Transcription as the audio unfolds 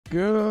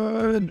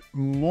Good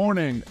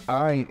morning.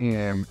 I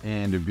am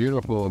in the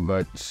beautiful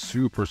but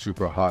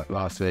super hot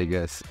Las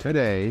Vegas.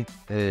 Today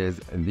is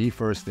the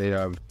first day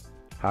of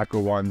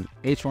HackerOne's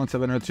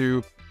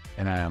H1-702,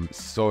 and I am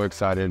so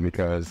excited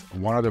because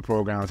one of the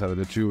programs out of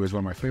the two is one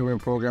of my favorite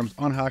programs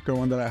on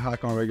HackerOne that I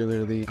hack on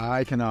regularly.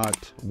 I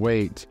cannot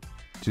wait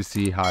to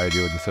see how I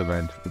do with this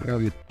event. It's gonna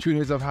be 2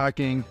 days of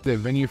hacking. The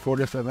venue for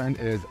this event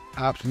is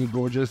absolutely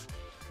gorgeous.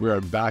 We are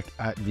back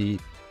at the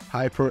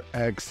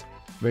HyperX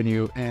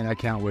venue, and I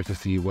can't wait to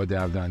see what they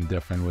have done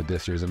different with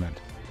this year's event.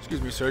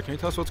 Excuse me, sir, can you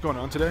tell us what's going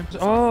on today?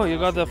 Oh, you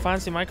got the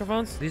fancy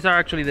microphones? These are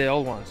actually the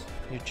old ones,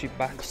 you cheap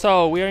bag.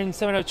 So we are in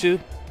 702,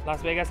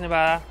 Las Vegas,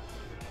 Nevada.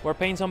 We're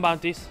paying some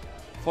bounties,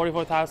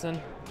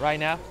 44,000 right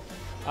now.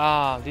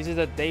 This is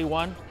the day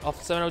 1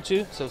 of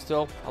 702, so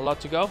still a lot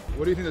to go.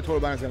 What do you think the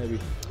total bounty is going to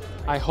be?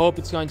 I hope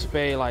it's going to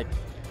pay like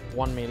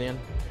 1 million.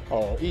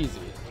 Oh,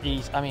 easy.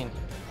 I mean,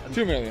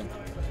 2 million.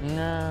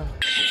 No.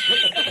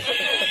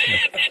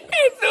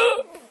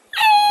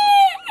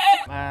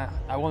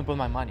 I won't put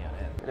my money on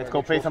it. Let's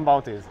go pay some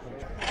bounties.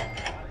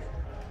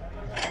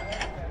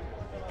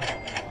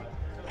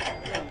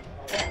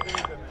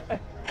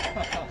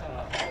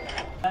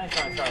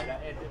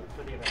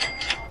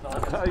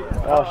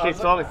 Oh shit,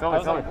 sorry.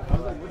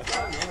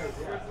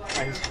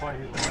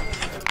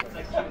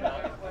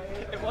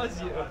 It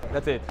was you.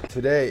 That's it.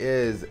 Today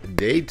is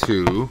day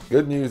 2.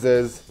 Good news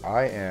is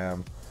I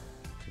am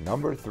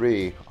number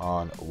 3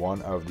 on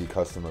one of the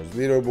customers'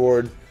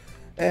 leaderboard,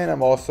 and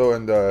I'm also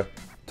in the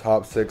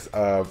top 6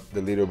 of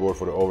the leaderboard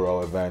for the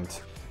overall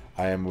event.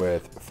 I am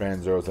with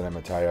Franzos and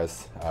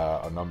Matthias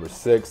on number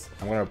 6.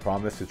 I'm gonna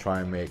promise to try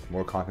and make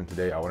more content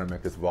today. I wanna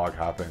make this vlog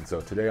happen. So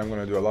today I'm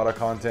gonna do a lot of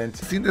content.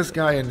 I've seen this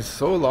guy in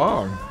so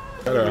long.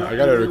 I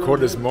gotta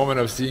record this moment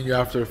of seeing you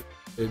after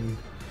in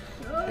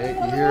 8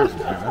 years,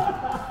 man.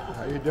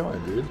 How you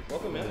doing, dude?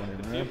 Welcome, man.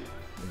 Thank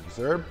you,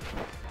 sir.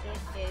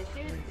 You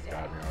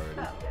got me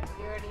already.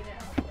 You already know.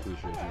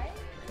 Appreciate you.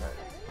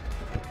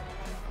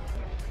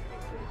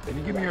 Can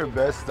you give me your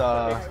best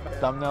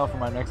thumbnail for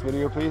my next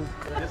video, please?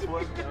 This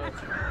one.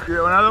 You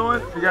got another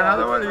one? You got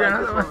another one? You got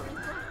another one?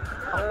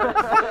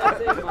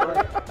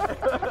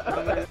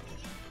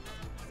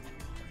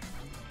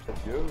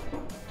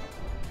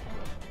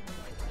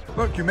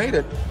 Look, you made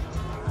it.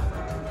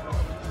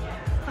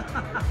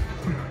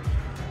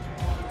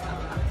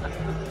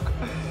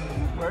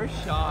 Where's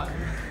Sean?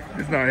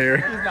 He's not here.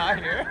 He's not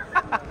here.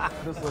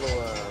 This little.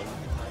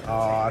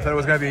 Oh, I thought it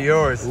was gonna be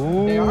yours.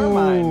 Ooh. They are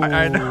mine.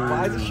 I know.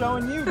 Why is it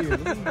showing you,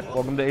 dude?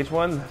 Welcome to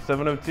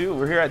H1-702.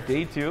 We're here at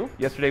day 2.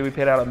 Yesterday we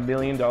paid out $1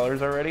 million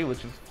already,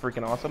 which is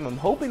freaking awesome. I'm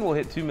hoping we'll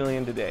hit 2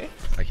 million today.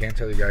 I can't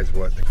tell you guys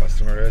what the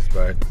customer is,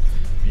 but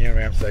me and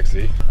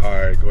Ramsexy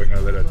are going on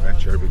a little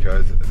adventure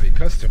because the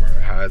customer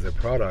has a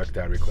product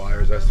that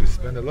requires us to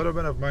spend a little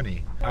bit of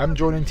money. I'm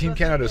joining Team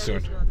Canada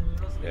soon.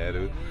 Yeah,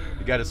 dude.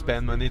 You gotta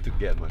spend money to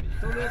get money.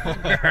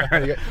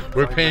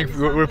 we're paying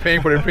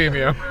for the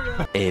premium.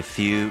 A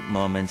few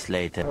moments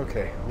later.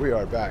 Okay, we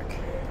are back.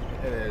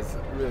 It is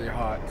really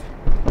hot,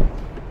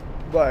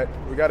 but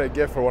we got a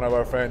gift for one of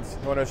our friends.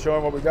 You want to show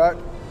him what we got?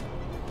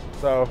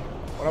 So,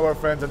 one of our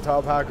friends and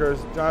top hackers,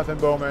 Jonathan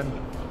Bowman,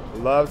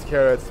 loves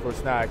carrots for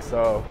snacks.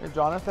 So, hey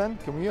Jonathan,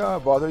 can we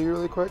bother you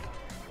really quick?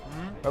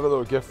 I have a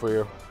little gift for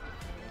you.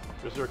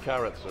 Here's your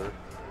carrot, sir.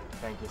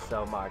 Thank you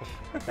so much.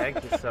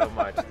 Thank you so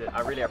much. I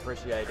really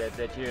appreciate it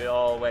that you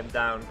all went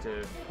down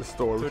to The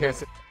store. We can't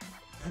say.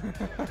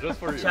 Just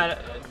for you.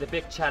 the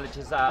big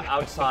challenges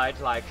outside,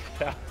 like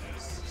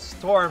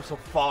storms of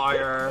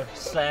fire,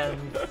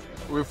 sand.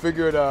 We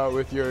figured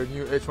with your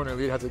new H1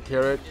 Elite has a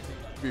carrot,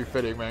 be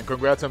fitting, man.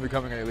 Congrats on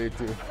becoming an Elite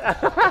too.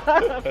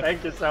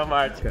 Thank you so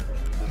much.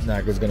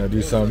 Snack is gonna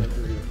do some.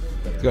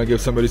 He's gonna give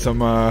somebody some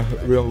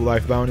real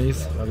life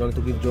bounties. I'm going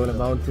to give John a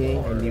bounty,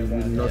 and you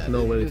will not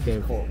know where it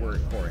came from.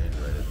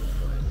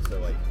 So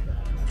like.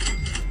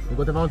 You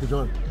got a bounty,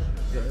 John?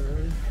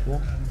 Yeah.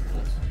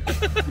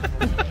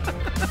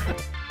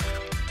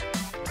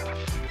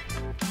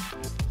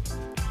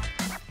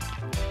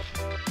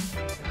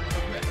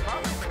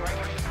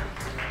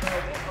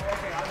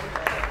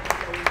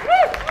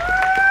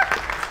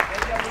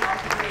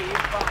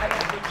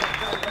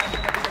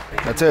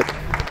 That's it.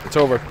 It's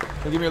over.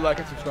 Can you give me a like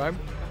and subscribe?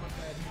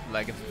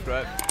 Like and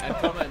subscribe and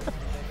comment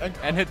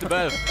and hit the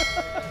bell.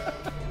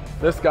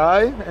 This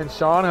guy and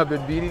Sean have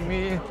been beating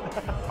me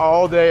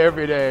all day,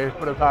 every day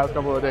for the past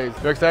couple of days.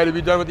 You're excited to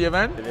be done with the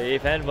event? The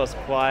event was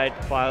quite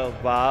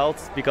wild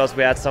because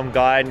we had some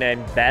guy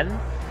named Ben.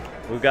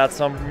 We got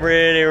some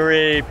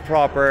really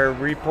proper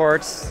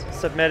reports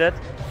submitted.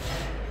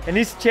 And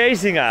he's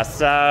chasing us,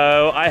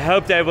 so I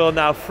hope they will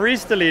now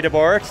freeze the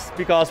leaderboards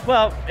because,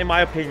 well, in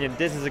my opinion,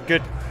 this is a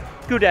good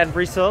end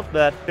result,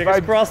 but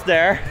fingers crossed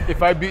there.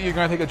 If I beat you, you're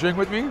gonna take a drink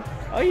with me?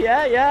 Oh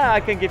yeah, I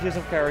can give you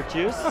some carrot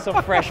juice,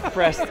 some fresh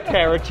pressed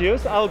carrot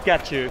juice. I'll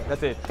get you.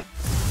 That's it.